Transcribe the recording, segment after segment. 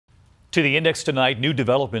To the index tonight, new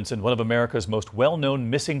developments in one of America's most well-known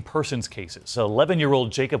missing persons cases.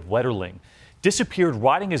 11-year-old Jacob Wetterling disappeared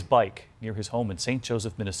riding his bike near his home in St.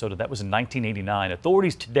 Joseph, Minnesota. That was in 1989.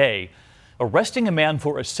 Authorities today arresting a man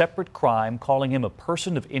for a separate crime, calling him a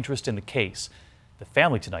person of interest in the case. The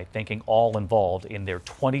family tonight thanking all involved in their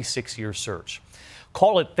 26-year search.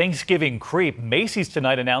 Call it Thanksgiving creep. Macy's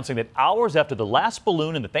tonight announcing that hours after the last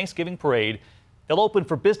balloon in the Thanksgiving parade, they'll open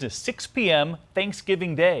for business 6 p.m.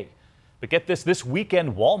 Thanksgiving Day. But get this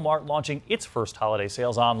weekend, Walmart launching its first holiday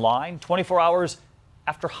sales online 24 hours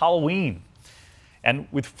after Halloween. And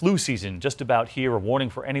with flu season just about here, a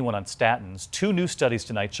warning for anyone on statins. 2 new studies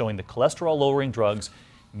tonight showing the cholesterol-lowering drugs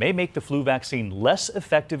may make the flu vaccine less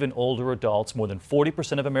effective in older adults. More than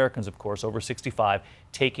 40% of Americans, of course, over 65,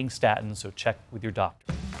 taking statins, so check with your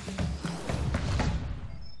doctor.